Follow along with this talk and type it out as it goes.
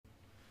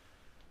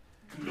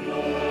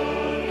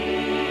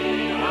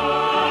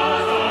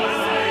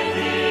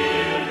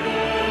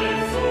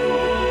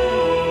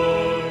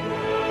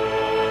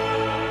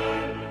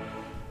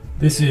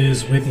This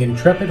is With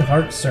Intrepid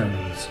Heart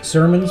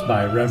sermons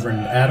by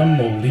Reverend Adam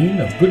Moline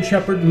of Good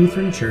Shepherd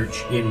Lutheran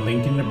Church in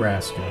Lincoln,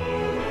 Nebraska.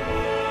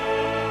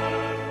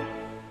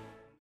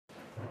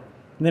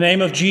 In the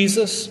name of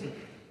Jesus,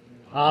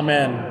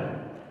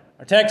 Amen.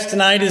 Our text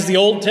tonight is the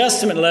Old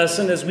Testament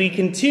lesson as we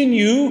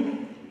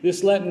continue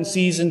this Lenten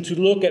season to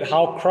look at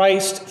how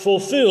Christ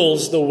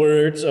fulfills the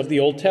words of the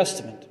Old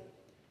Testament.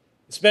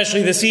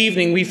 Especially this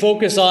evening, we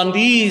focus on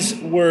these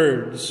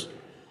words.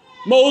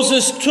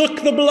 Moses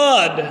took the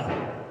blood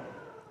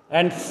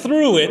and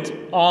threw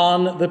it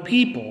on the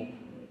people.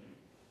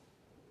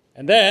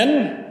 And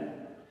then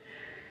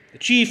the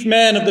chief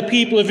men of the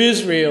people of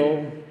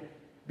Israel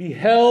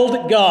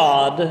beheld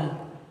God,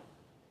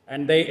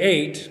 and they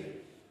ate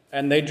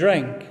and they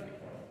drank.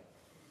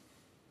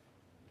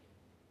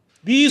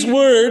 These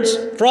words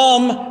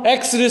from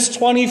Exodus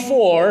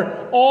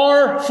 24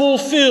 are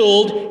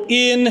fulfilled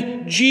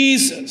in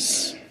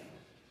Jesus.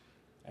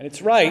 And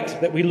it's right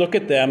that we look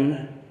at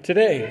them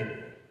today.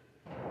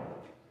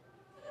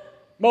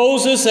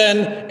 Moses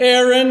and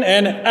Aaron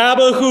and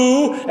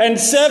Abihu and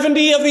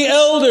 70 of the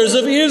elders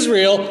of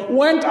Israel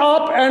went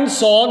up and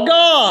saw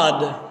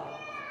God.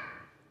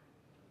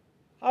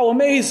 How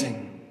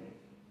amazing.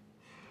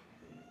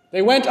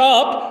 They went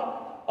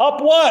up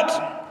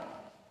what?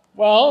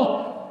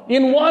 Well,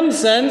 in one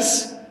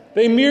sense,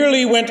 they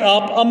merely went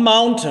up a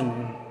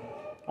mountain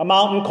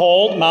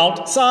called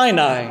Mount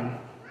Sinai.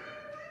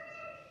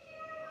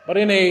 But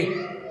in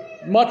a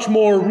much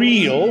more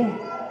real,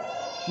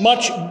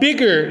 much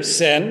bigger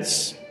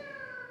sense,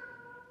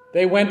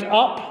 they went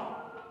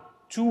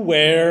up to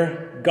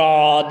where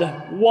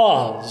God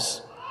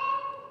was,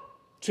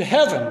 to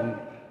heaven,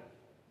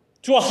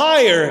 to a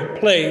higher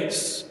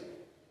place.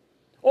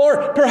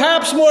 Or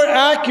perhaps more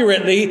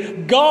accurately,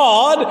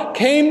 God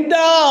came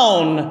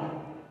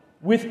down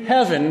with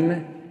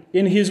heaven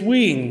in his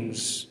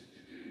wings.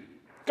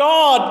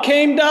 God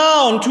came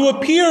down to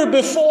appear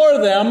before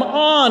them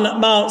on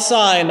Mount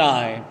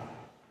Sinai.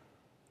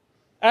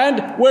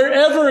 And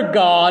wherever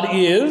God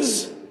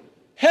is,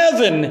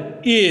 heaven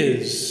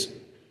is.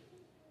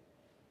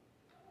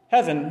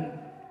 Heaven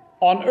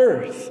on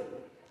earth.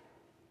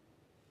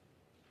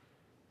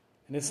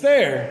 And it's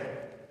there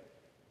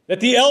that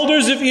the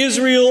elders of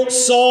Israel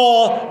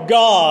saw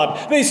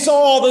God. They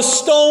saw the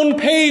stone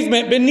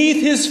pavement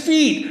beneath his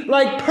feet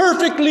like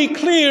perfectly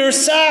clear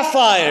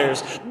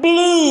sapphires,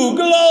 blue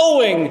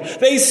glowing.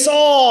 They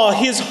saw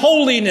his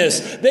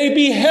holiness. They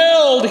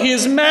beheld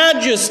his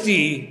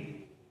majesty.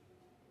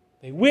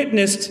 They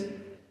witnessed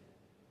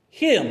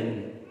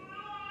him.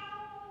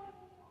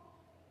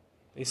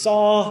 They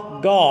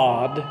saw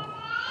God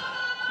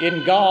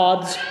in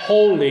God's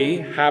holy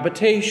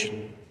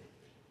habitation.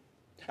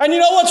 And you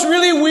know what's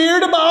really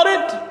weird about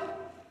it?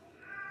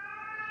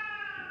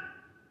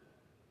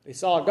 They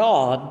saw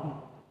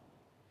God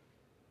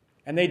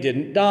and they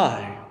didn't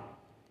die.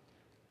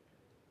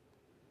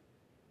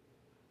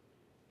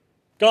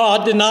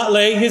 God did not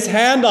lay his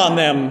hand on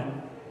them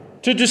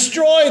to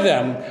destroy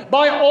them.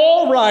 By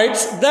all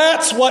rights,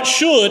 that's what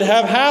should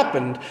have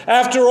happened.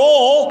 After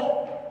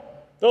all,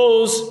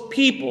 those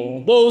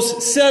people,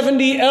 those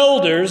 70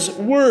 elders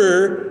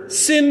were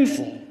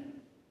sinful.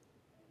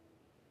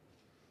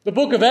 The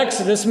book of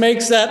Exodus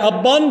makes that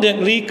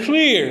abundantly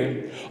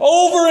clear.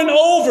 Over and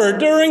over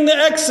during the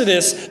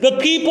Exodus, the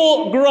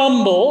people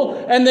grumble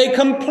and they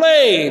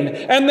complain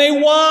and they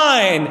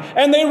whine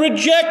and they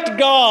reject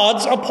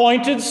God's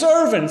appointed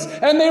servants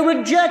and they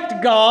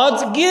reject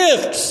God's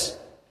gifts.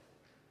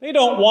 They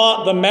don't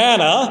want the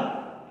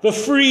manna, the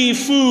free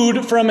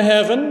food from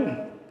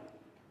heaven.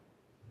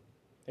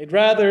 They'd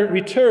rather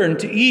return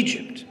to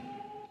Egypt,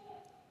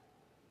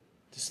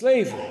 to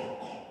slavery,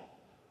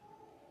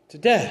 to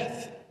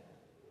death.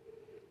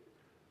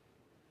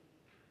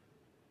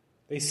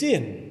 They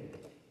sin.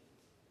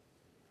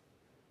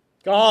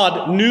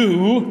 God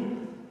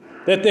knew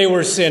that they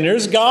were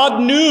sinners.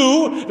 God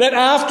knew that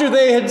after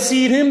they had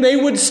seen him, they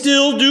would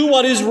still do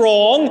what is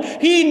wrong.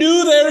 He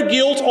knew their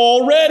guilt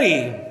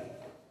already.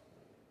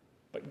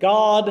 But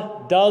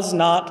God does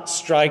not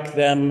strike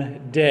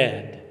them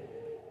dead.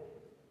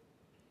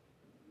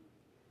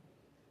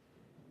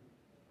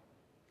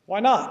 Why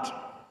not?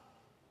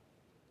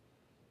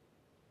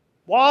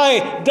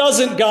 Why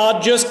doesn't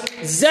God just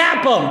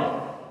zap them?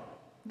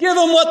 Give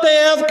them what they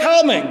have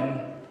coming.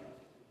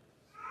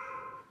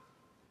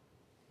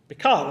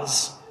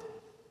 Because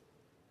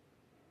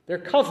they're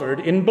covered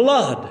in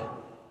blood.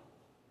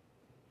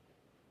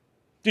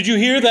 Did you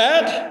hear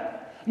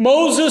that?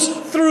 Moses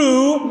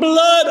threw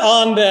blood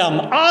on them,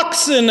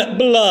 oxen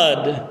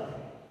blood.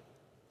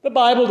 The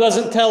Bible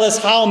doesn't tell us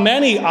how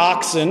many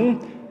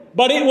oxen,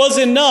 but it was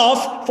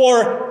enough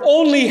for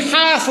only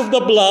half of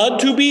the blood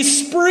to be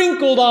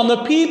sprinkled on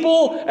the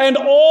people and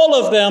all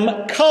of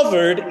them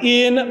covered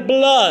in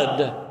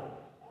blood.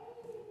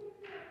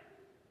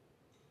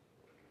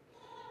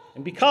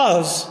 And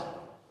because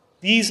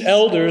these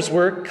elders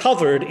were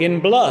covered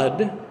in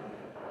blood,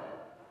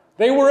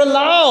 they were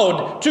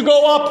allowed to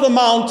go up the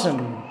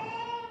mountain.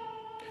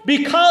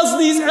 Because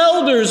these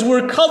elders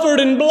were covered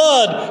in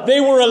blood, they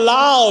were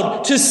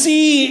allowed to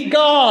see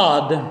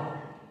God.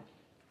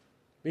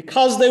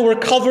 Because they were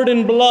covered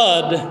in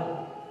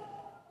blood,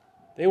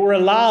 they were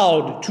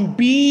allowed to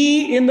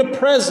be in the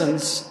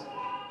presence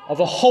of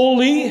a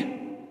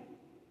holy,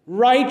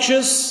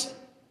 righteous,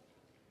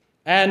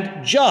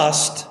 and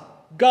just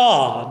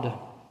God.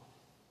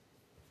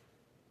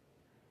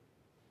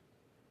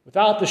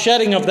 Without the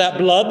shedding of that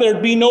blood,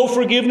 there'd be no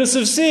forgiveness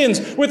of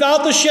sins.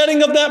 Without the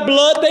shedding of that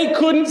blood, they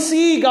couldn't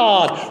see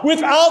God.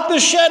 Without the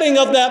shedding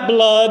of that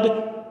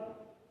blood,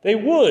 they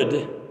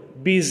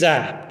would be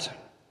zapped.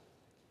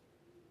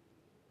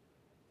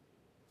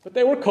 But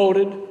they were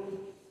coated.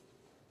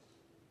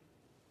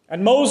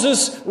 And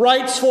Moses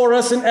writes for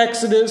us in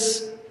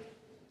Exodus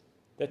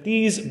that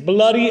these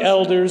bloody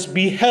elders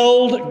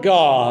beheld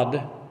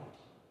God,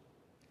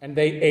 and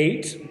they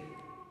ate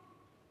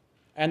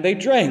and they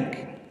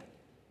drank.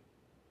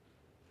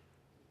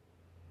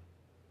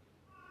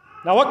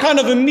 Now, what kind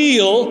of a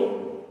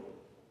meal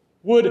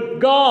would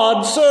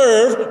God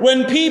serve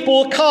when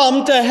people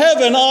come to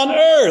heaven on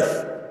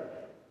earth?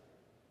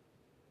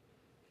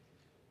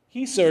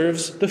 He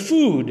serves the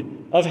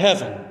food of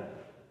heaven.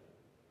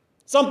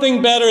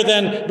 Something better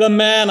than the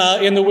manna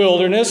in the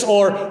wilderness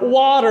or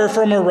water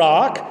from a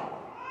rock.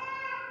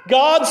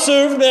 God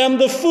served them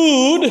the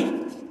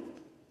food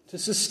to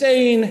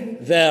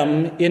sustain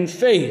them in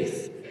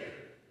faith,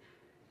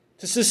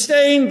 to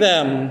sustain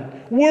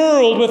them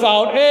world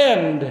without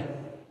end.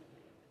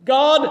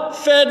 God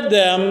fed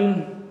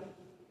them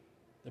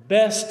the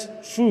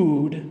best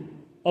food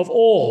of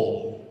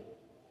all.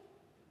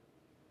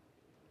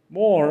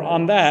 More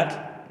on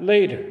that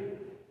later.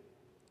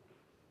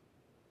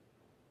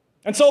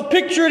 And so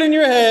picture it in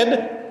your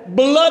head,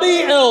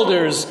 bloody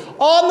elders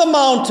on the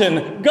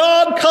mountain.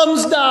 God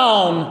comes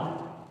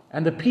down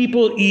and the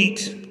people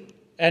eat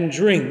and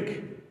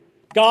drink.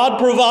 God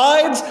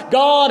provides,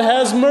 God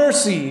has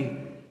mercy,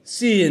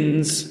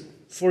 sins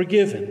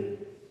forgiven.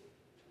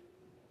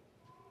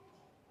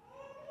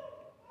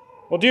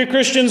 Well, dear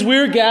Christians,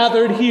 we're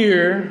gathered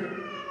here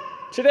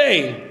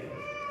today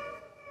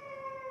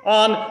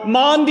on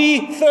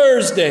Maundy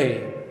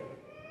Thursday.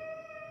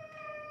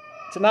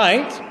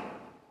 Tonight,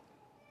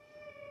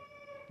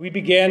 we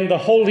begin the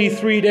Holy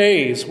 3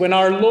 Days when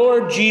our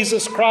Lord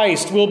Jesus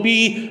Christ will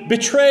be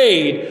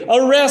betrayed,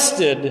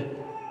 arrested,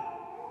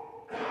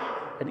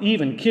 and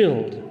even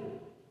killed.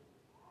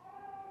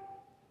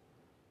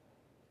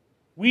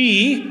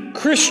 We,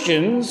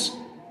 Christians,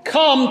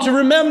 come to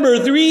remember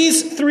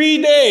these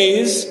 3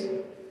 days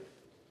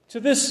to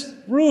this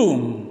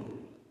room,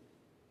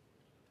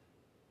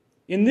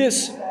 in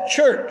this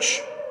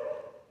church.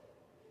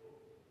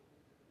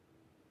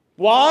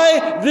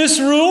 Why this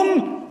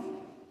room?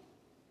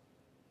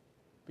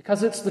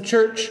 Because it's the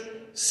church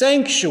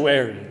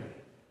sanctuary.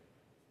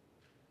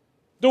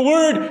 The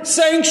word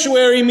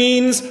sanctuary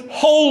means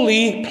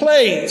holy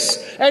place.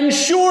 And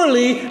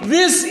surely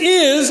this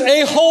is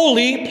a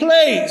holy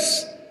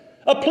place.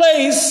 A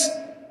place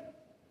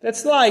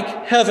that's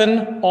like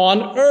heaven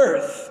on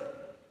earth.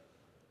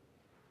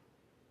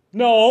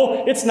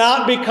 No, it's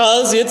not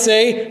because it's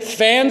a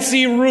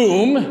fancy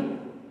room.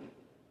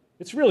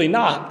 It's really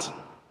not.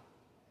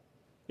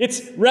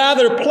 It's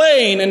rather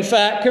plain, in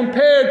fact,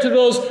 compared to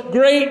those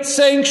great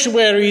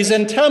sanctuaries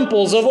and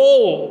temples of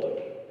old.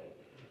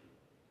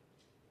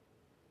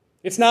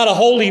 It's not a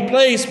holy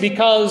place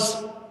because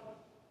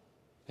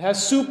it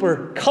has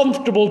super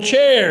comfortable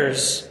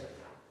chairs.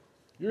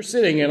 You're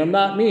sitting in them,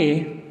 not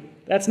me.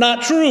 That's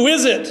not true,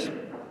 is it?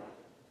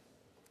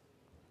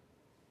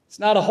 It's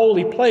not a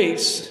holy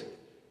place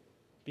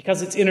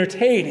because it's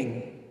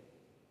entertaining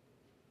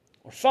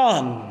or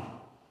fun,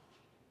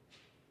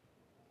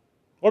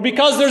 or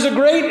because there's a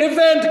great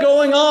event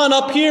going on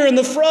up here in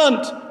the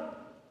front.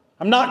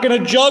 I'm not going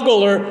to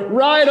juggle or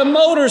ride a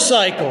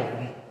motorcycle.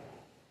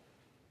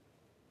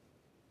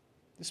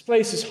 This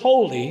place is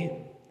holy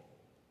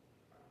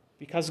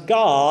because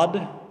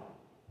God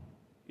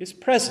is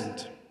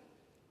present.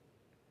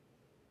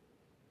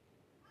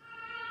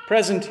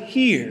 Present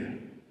here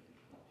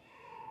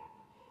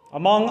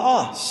among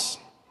us.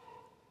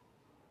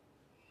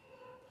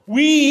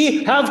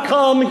 We have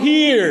come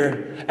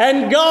here,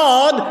 and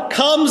God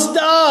comes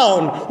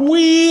down.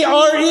 We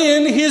are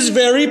in His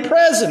very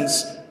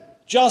presence,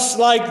 just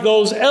like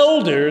those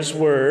elders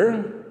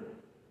were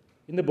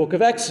in the book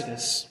of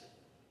Exodus.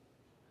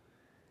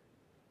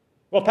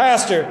 Well,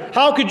 Pastor,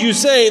 how could you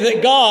say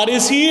that God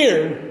is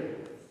here?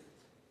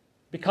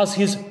 Because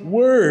His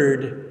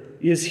Word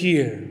is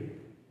here.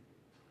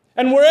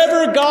 And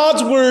wherever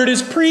God's Word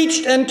is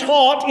preached and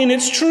taught in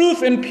its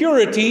truth and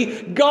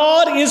purity,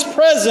 God is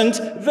present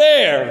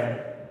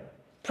there.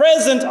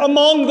 Present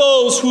among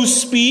those who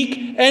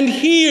speak and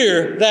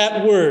hear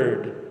that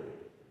Word.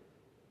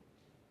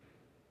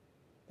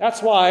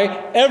 That's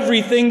why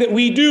everything that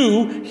we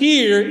do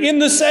here in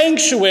the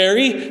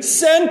sanctuary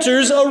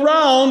centers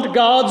around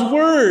God's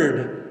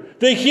Word.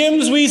 The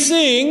hymns we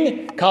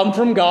sing come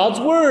from God's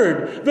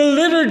Word. The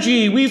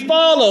liturgy we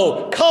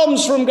follow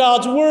comes from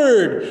God's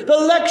Word. The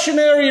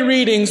lectionary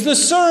readings, the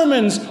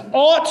sermons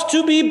ought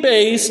to be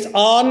based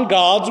on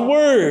God's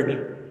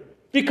Word.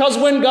 Because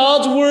when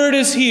God's Word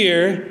is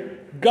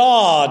here,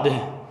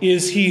 God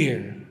is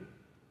here.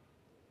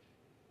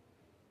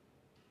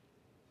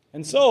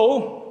 And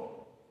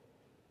so,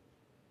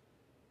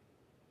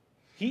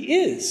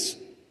 He is.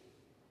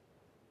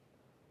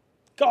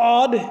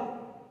 God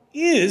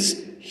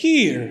is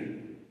here.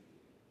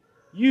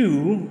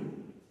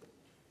 You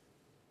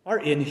are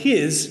in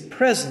His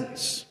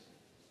presence.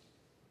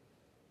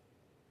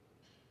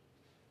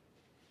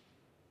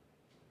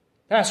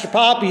 Pastor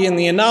Poppy, in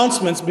the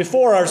announcements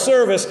before our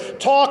service,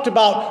 talked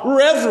about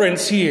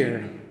reverence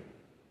here.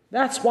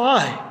 That's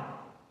why.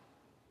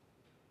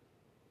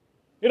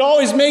 It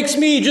always makes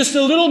me just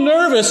a little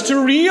nervous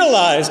to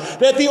realize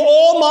that the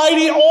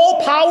almighty,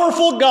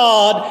 all-powerful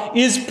God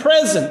is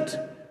present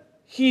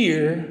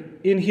here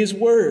in His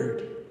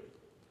Word.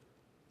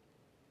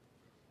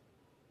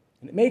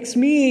 And it makes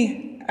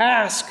me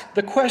ask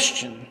the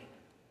question,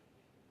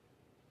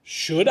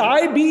 should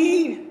I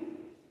be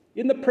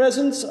in the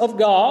presence of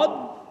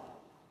God?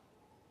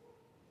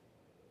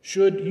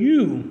 Should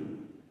you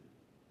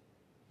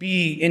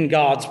be in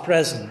God's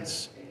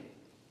presence?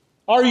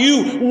 Are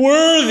you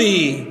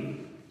worthy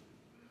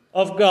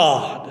of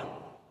God?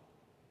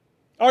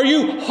 Are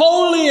you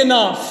holy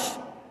enough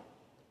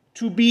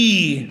to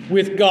be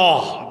with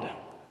God?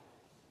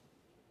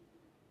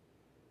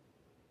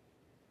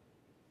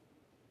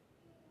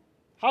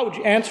 How would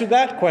you answer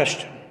that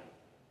question?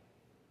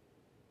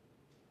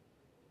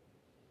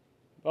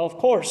 Well, of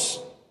course,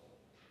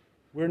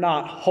 we're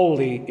not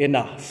holy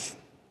enough.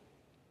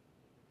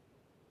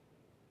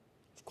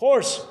 Of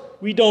course,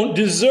 we don't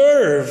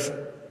deserve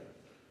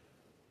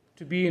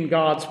to be in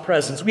God's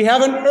presence. We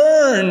haven't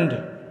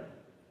earned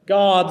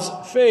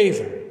God's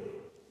favor.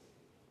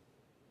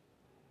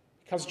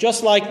 Because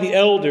just like the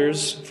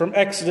elders from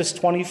Exodus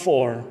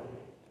 24,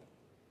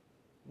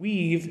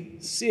 we've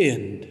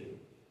sinned.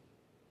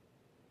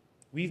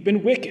 We've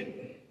been wicked.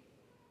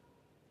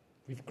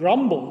 We've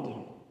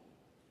grumbled,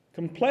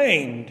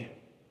 complained,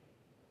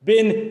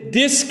 been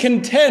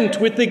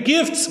discontent with the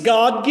gifts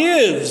God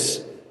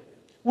gives.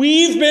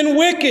 We've been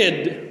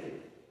wicked.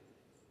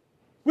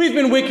 We've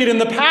been wicked in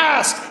the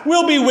past.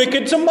 We'll be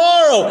wicked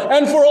tomorrow.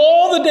 And for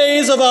all the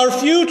days of our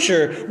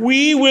future,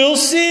 we will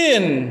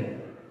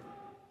sin.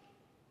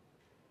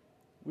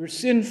 We're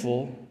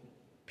sinful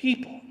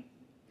people.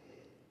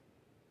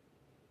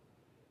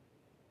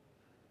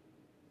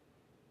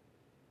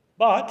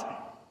 But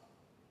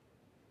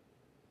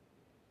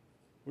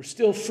we're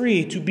still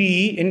free to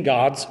be in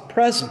God's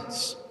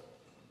presence.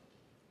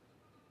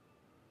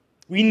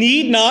 We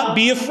need not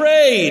be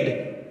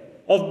afraid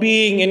of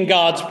being in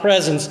God's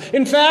presence.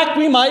 In fact,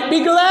 we might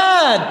be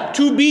glad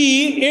to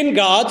be in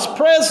God's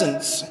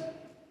presence.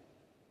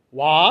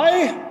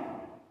 Why?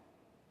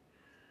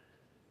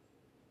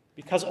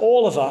 Because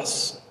all of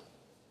us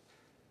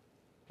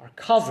are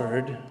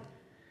covered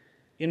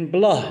in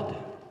blood.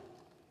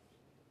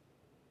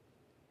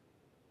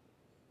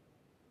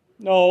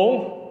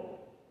 No,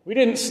 we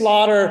didn't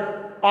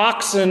slaughter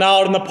oxen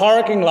out in the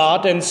parking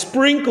lot and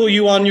sprinkle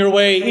you on your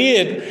way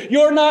in.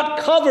 You're not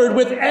covered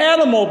with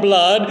animal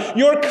blood.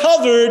 You're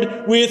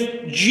covered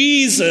with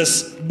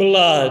Jesus'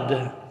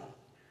 blood.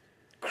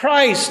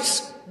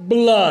 Christ's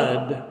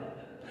blood.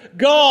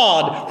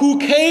 God, who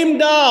came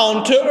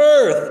down to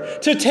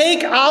earth to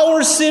take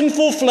our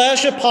sinful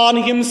flesh upon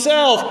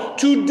Himself,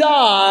 to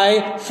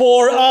die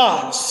for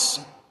us.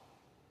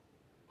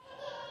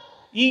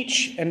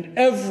 Each and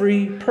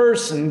every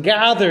person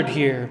gathered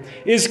here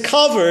is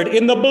covered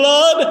in the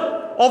blood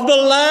of the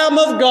Lamb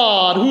of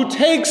God who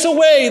takes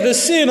away the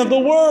sin of the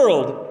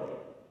world.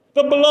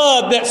 The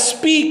blood that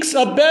speaks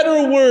a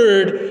better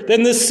word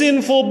than the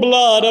sinful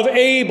blood of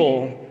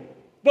Abel.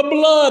 The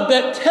blood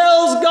that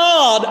tells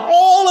God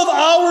all of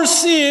our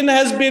sin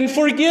has been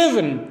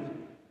forgiven.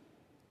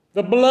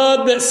 The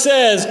blood that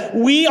says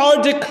we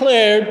are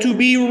declared to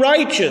be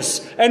righteous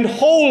and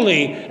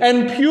holy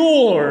and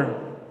pure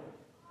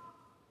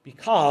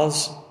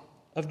because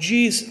of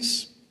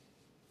Jesus.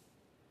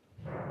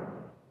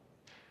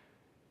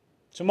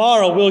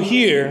 Tomorrow we'll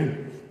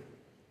hear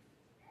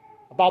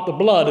about the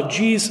blood of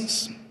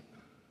Jesus,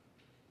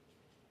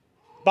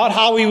 about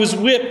how He was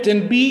whipped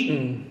and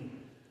beaten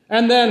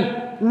and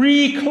then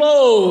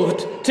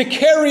reclothed to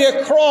carry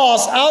a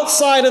cross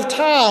outside of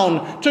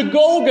town to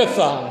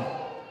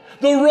Golgotha.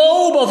 The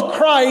robe of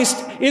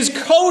Christ is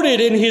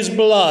coated in His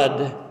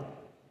blood.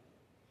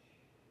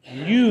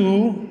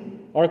 You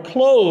are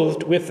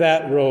clothed with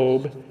that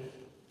robe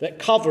that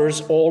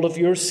covers all of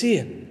your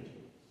sin.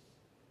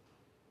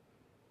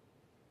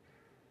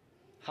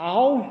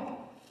 How?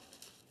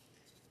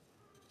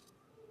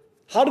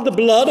 How did the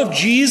blood of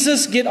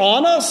Jesus get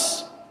on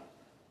us?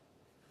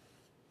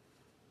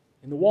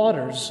 In the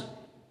waters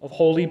of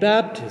holy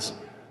baptism.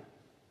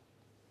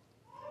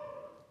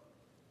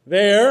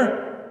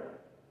 There,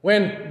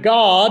 when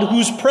God,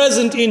 who's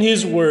present in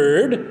His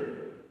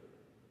Word,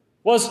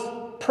 was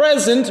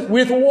present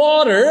with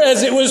water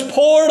as it was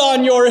poured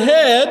on your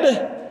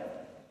head,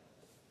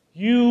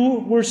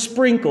 you were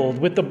sprinkled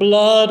with the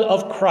blood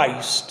of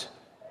Christ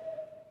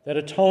that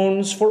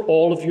atones for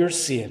all of your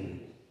sin.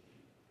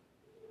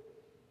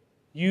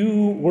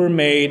 You were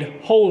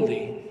made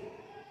holy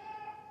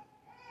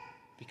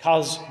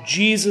because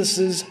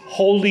Jesus'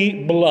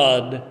 holy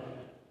blood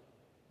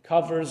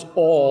covers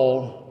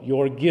all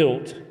your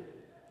guilt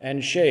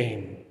and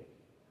shame.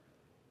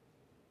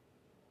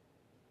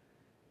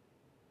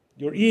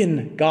 You're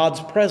in God's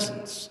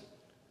presence.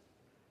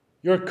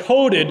 You're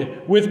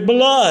coated with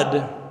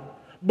blood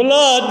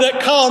that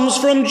comes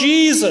from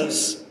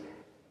Jesus.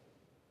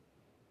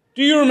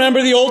 Do you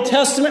remember the Old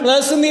Testament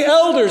lesson? The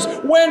elders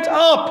went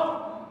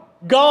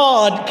up.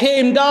 God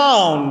came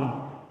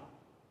down.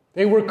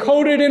 They were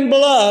coated in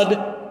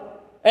blood,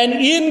 and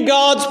in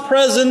God's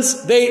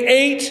presence they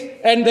ate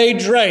and they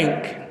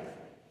drank.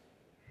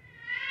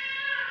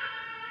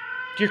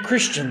 Dear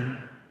Christian,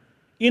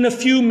 in a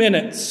few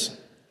minutes,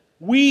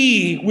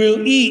 we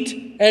will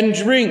eat and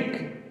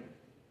drink.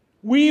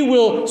 We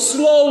will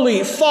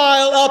slowly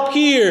file up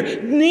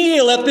here,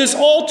 kneel at this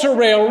altar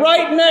rail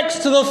right next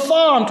to the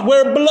font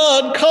where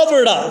blood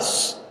covered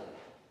us.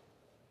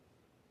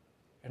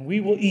 And we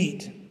will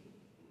eat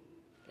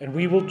and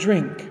we will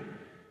drink.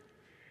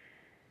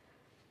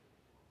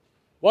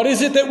 What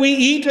is it that we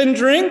eat and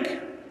drink?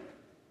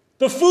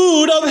 The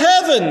food of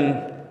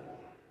heaven.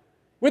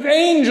 With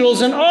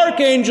angels and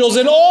archangels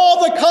and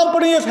all the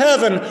company of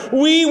heaven,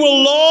 we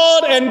will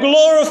laud and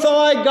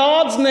glorify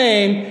God's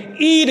name,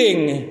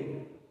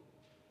 eating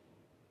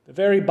the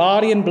very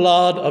body and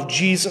blood of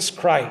Jesus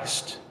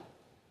Christ,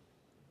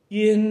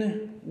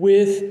 in,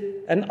 with,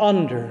 and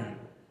under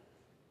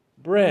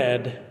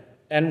bread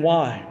and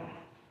wine.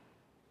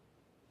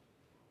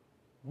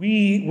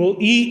 We will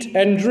eat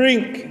and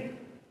drink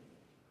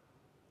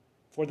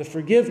for the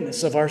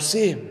forgiveness of our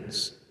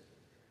sins.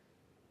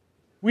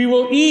 We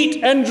will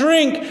eat and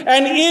drink,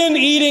 and in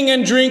eating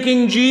and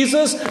drinking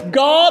Jesus,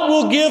 God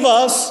will give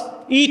us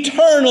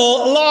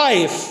eternal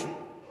life,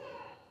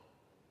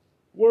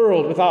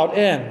 world without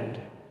end.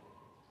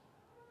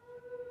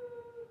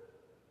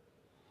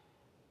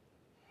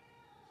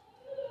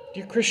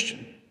 Dear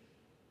Christian,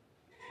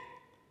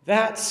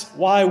 that's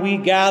why we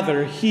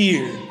gather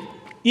here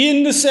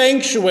in the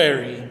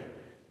sanctuary,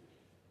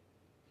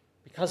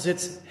 because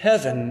it's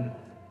heaven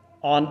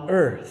on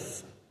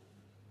earth.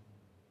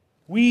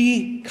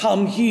 We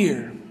come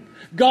here.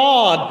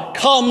 God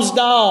comes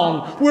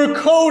down. We're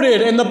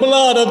coated in the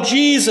blood of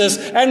Jesus,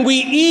 and we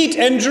eat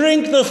and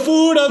drink the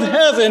food of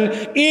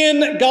heaven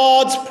in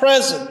God's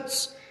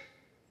presence.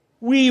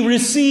 We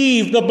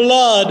receive the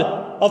blood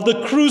of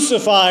the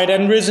crucified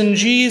and risen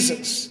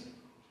Jesus.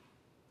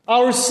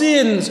 Our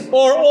sins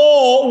are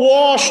all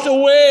washed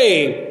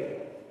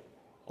away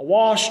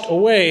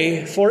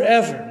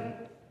forever.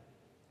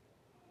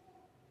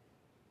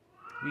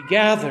 We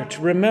gather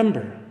to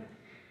remember,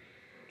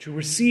 to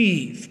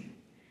receive,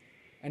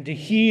 and to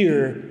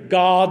hear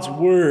God's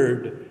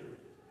word,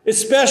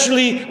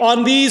 especially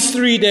on these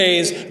 3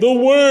 days, the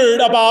word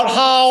about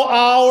how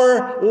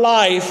our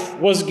life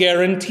was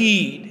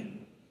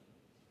guaranteed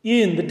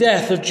in the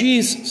death of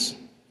Jesus,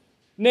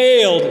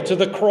 nailed to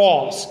the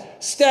cross,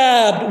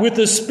 stabbed with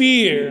a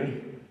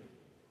spear,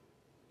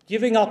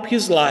 giving up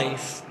his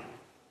life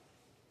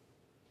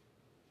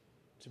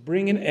to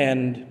bring an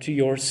end to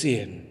your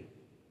sin.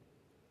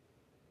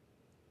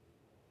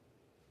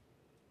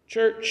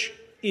 Church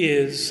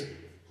is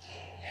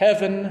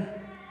heaven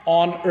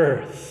on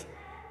earth.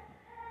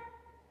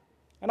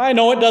 And I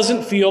know it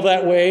doesn't feel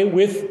that way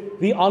with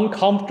the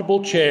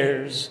uncomfortable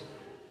chairs,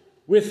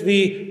 with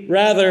the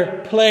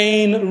rather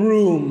plain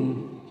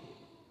room,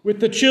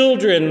 with the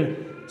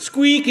children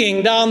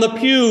squeaking down the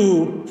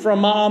pew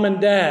from mom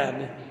and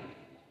dad.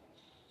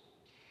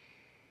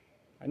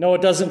 I know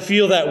it doesn't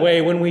feel that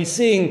way when we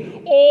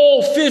sing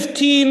all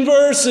 15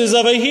 verses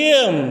of a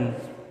hymn.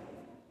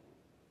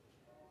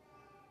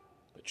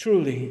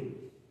 Truly,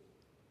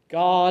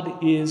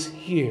 God is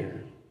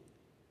here.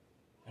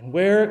 And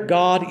where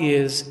God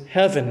is,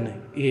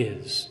 heaven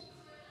is.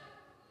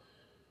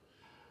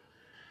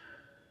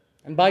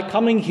 And by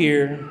coming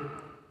here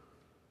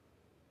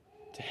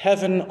to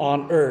heaven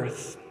on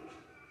earth,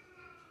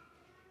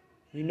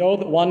 we know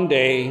that one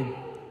day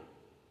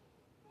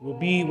we'll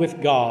be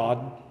with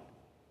God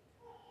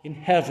in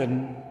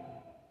heaven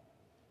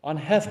on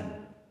heaven,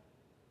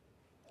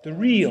 the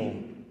real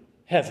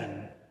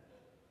heaven.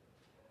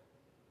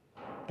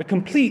 The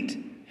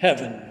complete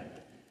heaven,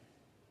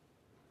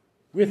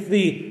 with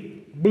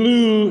the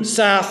blue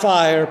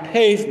sapphire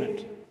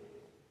pavement,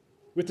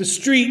 with the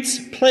streets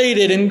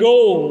plated in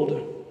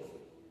gold,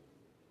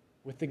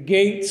 with the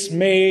gates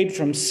made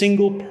from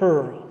single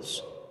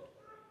pearls.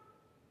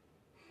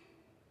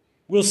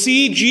 We'll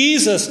see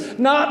Jesus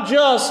not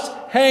just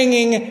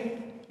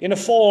hanging in a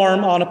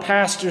form on a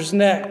pastor's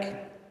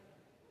neck,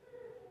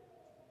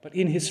 but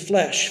in his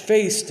flesh,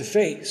 face to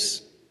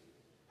face.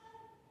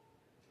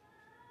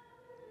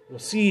 We'll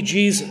see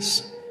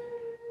Jesus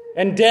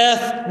and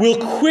death will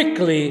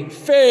quickly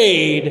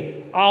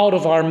fade out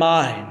of our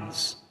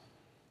minds,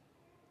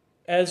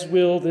 as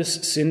will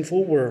this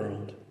sinful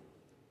world.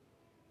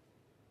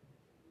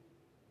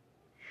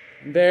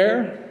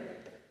 There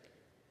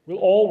will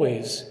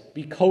always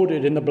be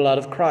coated in the blood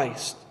of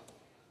Christ.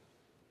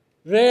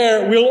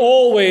 There we'll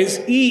always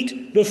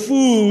eat the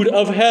food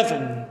of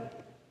heaven.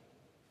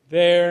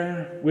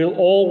 There we'll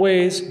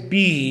always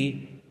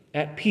be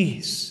at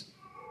peace.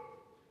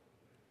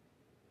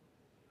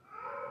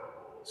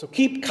 So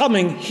keep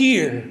coming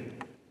here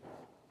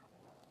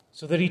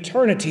so that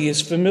eternity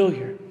is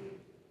familiar.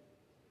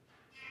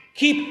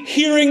 Keep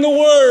hearing the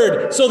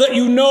word so that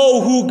you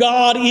know who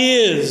God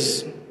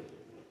is.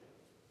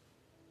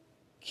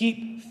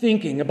 Keep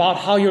thinking about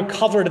how you're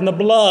covered in the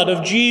blood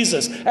of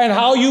Jesus and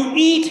how you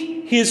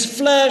eat his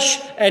flesh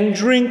and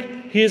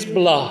drink his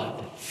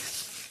blood.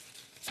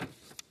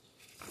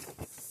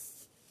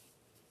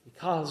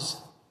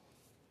 Because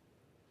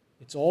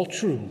it's all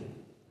true.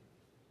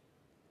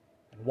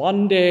 And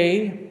one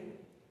day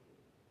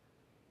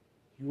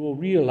you will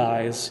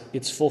realize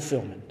its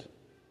fulfillment.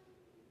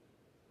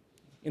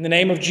 In the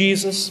name of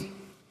Jesus,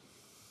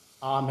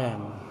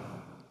 amen.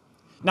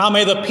 Now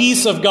may the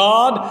peace of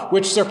God,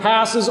 which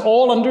surpasses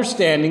all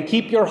understanding,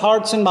 keep your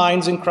hearts and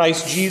minds in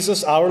Christ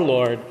Jesus our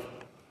Lord.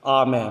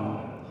 Amen.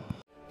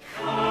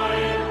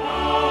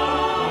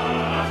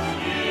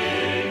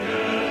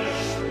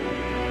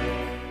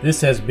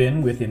 This has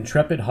been With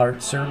Intrepid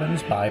Hearts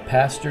sermons by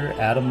Pastor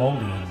Adam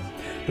Moline.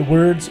 The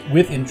words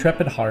 "with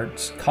intrepid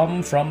hearts"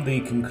 come from the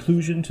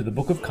conclusion to the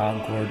Book of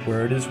Concord,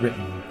 where it is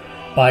written,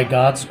 "By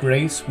God's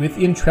grace, with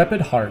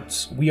intrepid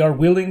hearts, we are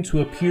willing to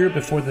appear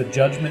before the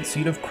judgment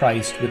seat of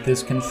Christ with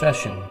this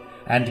confession,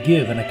 and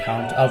give an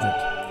account of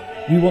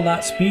it. We will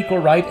not speak or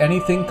write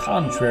anything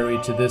contrary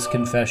to this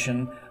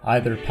confession,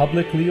 either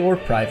publicly or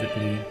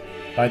privately.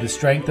 By the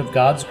strength of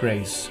God's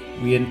grace,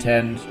 we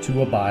intend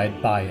to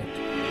abide by it."